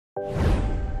On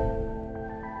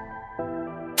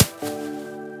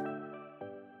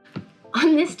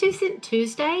this 2 Cent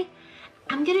Tuesday,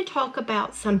 I'm going to talk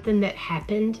about something that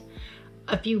happened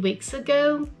a few weeks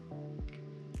ago,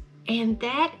 and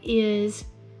that is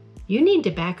you need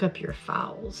to back up your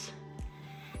files.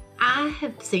 I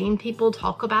have seen people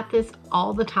talk about this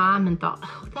all the time and thought,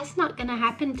 oh, that's not going to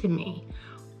happen to me.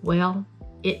 Well,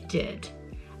 it did.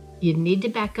 You need to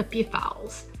back up your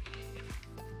files.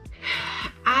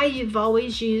 I've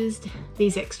always used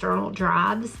these external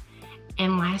drives,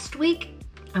 and last week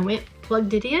I went,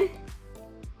 plugged it in,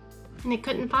 and it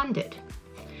couldn't find it.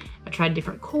 I tried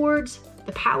different cords.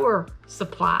 The power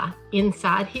supply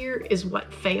inside here is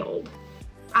what failed.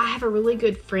 I have a really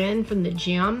good friend from the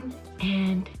gym,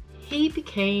 and he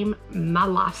became my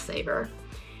lifesaver.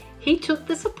 He took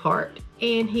this apart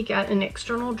and he got an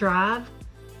external drive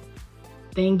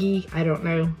thingy. I don't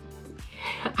know.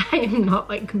 I am not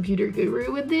like computer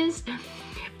guru with this,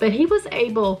 but he was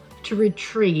able to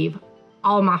retrieve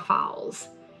all my files.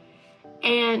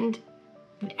 And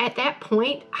at that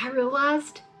point, I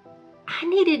realized I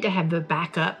needed to have a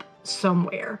backup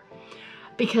somewhere,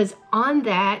 because on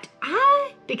that,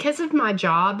 because of my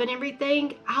job and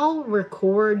everything, I'll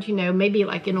record, maybe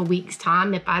like in a week's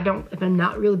time. If I'm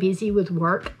not really busy with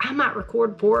work, I might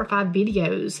record 4 or 5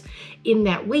 videos in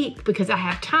that week because I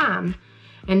have time.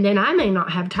 And then I may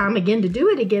not have time again to do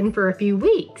it again for a few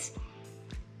weeks.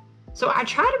 So I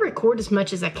try to record as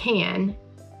much as I can.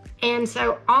 And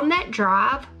so on that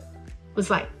drive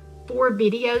was like 4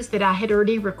 videos that I had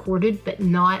already recorded but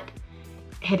not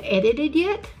had edited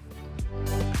yet.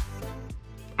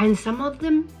 And some of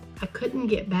them I couldn't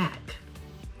get back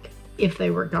if they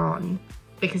were gone,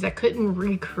 because I couldn't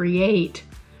recreate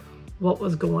what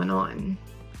was going on,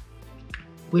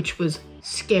 which was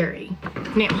scary.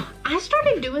 Now, I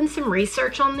started doing some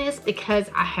research on this because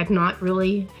I had not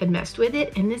really messed with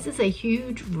it, and this is a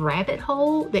huge rabbit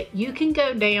hole that you can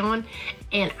go down,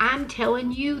 and I'm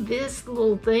telling you, this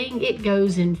little thing, it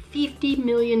goes in 50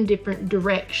 million different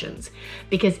directions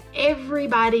because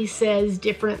everybody says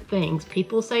different things.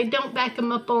 People say don't back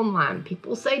them up online.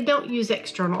 People say don't use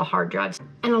external hard drives.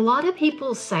 And a lot of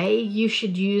people say you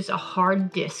should use a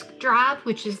hard disk drive,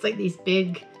 which is like these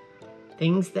big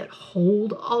things that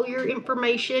hold all your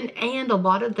information, and a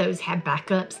lot of those have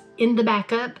backups in the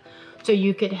backup. So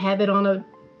you could have it on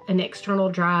an external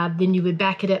drive, then you would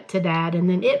back it up to that, and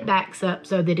then it backs up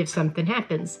so that if something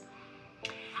happens.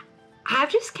 I've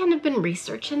just kind of been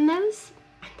researching those.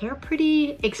 They're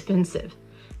pretty expensive,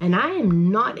 and I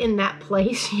am not in that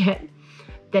place yet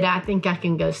that I think I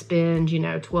can go spend,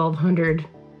 $1,200,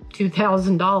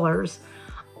 $2,000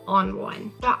 on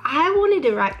one. So I wanted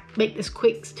to make this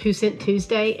quick 2 Cent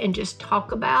Tuesday and just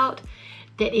talk about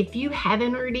that if you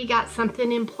haven't already got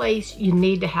something in place, you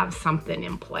need to have something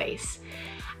in place.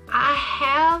 I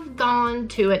have gone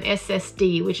to an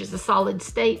SSD, which is a solid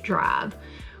state drive,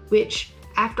 which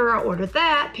after I ordered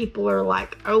that, people are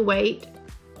like, oh wait,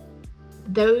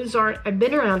 those have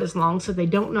been around as long, so they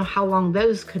don't know how long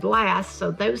those could last,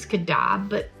 so those could die.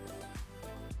 But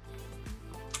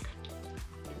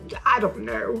I don't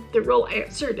know the real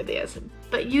answer to this,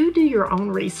 but you do your own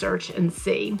research and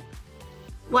see.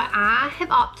 What I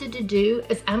have opted to do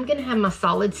is I'm going to have my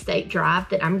solid state drive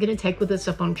that I'm going to take with us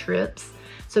up on trips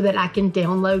so that I can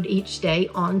download each day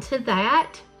onto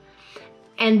that.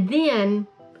 And then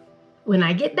when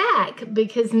I get back,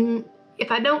 because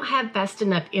if I don't have fast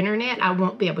enough internet, I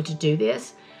won't be able to do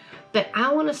this, but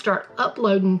I want to start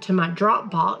uploading to my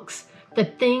Dropbox the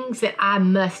things that I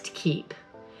must keep.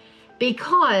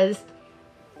 Because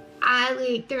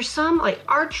there's some, like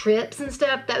our trips and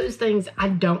stuff, those things I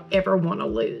don't ever want to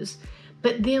lose.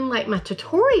 But then like my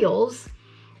tutorials,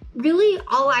 really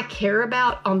all I care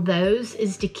about on those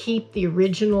is to keep the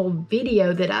original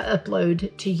video that I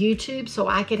upload to YouTube so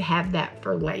I could have that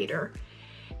for later.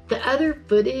 The other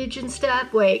footage and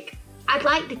stuff, like I'd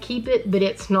like to keep it, but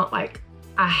it's not like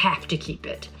I have to keep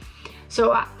it.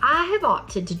 So I have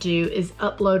opted to do is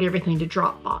upload everything to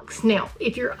Dropbox. Now,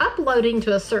 if you're uploading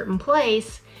to a certain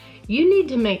place, you need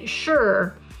to make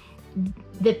sure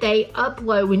that they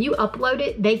upload, when you upload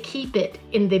it, they keep it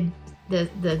in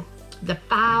the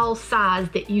file size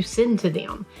that you send to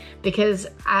them. Because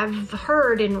I've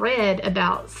heard and read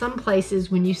about some places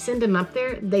when you send them up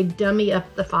there, they dummy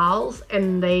up the files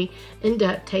and they end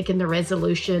up taking the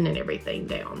resolution and everything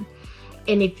down.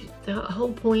 And if the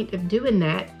whole point of doing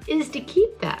that is to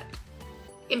keep that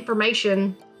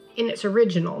information in its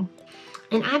original.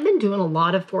 And I've been doing a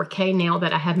lot of 4K now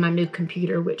that I have my new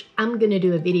computer, which I'm gonna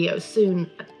do a video soon,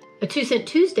 a 2 Cent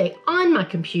Tuesday on my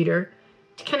computer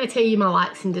to kind of tell you my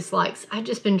likes and dislikes. I've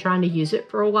just been trying to use it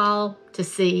for a while to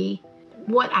see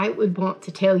what I would want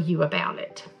to tell you about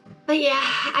it. But yeah,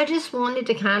 I just wanted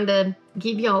to kind of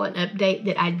give y'all an update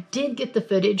that I did get the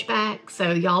footage back.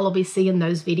 So y'all will be seeing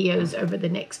those videos over the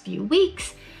next few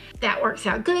weeks. That works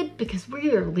out good because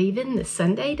we are leaving this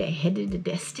Sunday to head to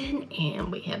Destin,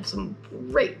 and we have some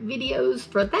great videos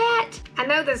for that. I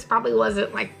know this probably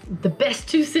wasn't like the best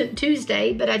 2 Cent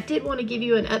Tuesday, but I did want to give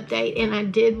you an update, and I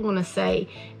did want to say,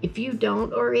 if you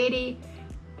don't already,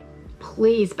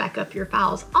 please back up your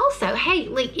files. Also, hey,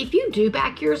 like if you do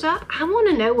back yours up, I want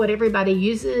to know what everybody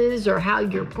uses or how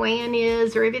your plan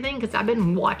is or everything, because I've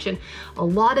been watching a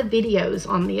lot of videos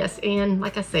on this, and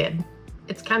like I said,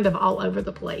 it's kind of all over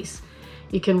the place.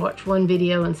 You can watch one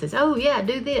video and says, oh yeah,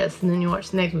 do this. And then you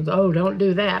watch the next one, oh, don't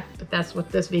do that. But that's what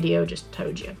this video just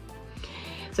told you.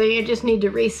 So you just need to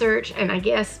research. And I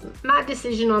guess my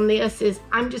decision on this is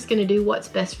I'm just gonna do what's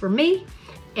best for me.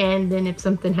 And then if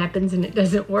something happens and it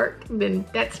doesn't work, then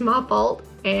that's my fault.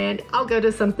 And I'll go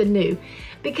to something new.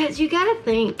 Because you gotta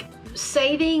think,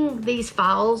 saving these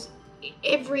files,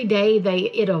 every day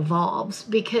it evolves,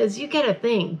 because you gotta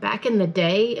think back in the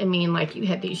day, I mean, like you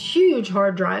had these huge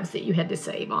hard drives that you had to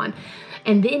save on,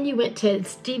 and then you went to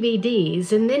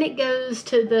DVDs, and then it goes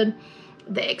to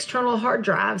the external hard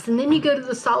drives, and then you go to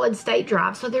the solid state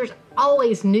drive. So there's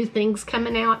always new things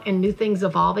coming out and new things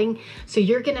evolving. So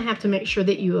you're gonna have to make sure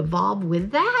that you evolve with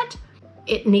that.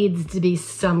 It needs to be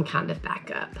some kind of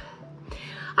backup.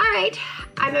 All right,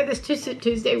 I know this 2 Cent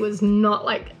Tuesday was not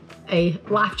like a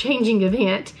life-changing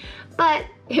event, but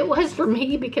it was for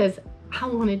me because I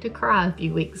wanted to cry a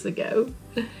few weeks ago,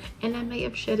 and I may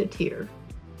have shed a tear.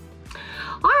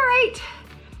 All right,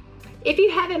 if you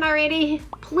haven't already,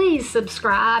 please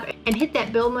subscribe and hit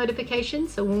that bell notification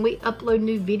so when we upload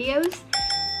new videos,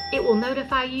 it will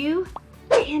notify you,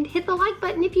 and hit the like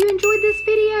button if you enjoyed this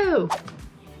video.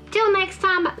 Till next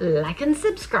time, like and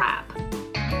subscribe.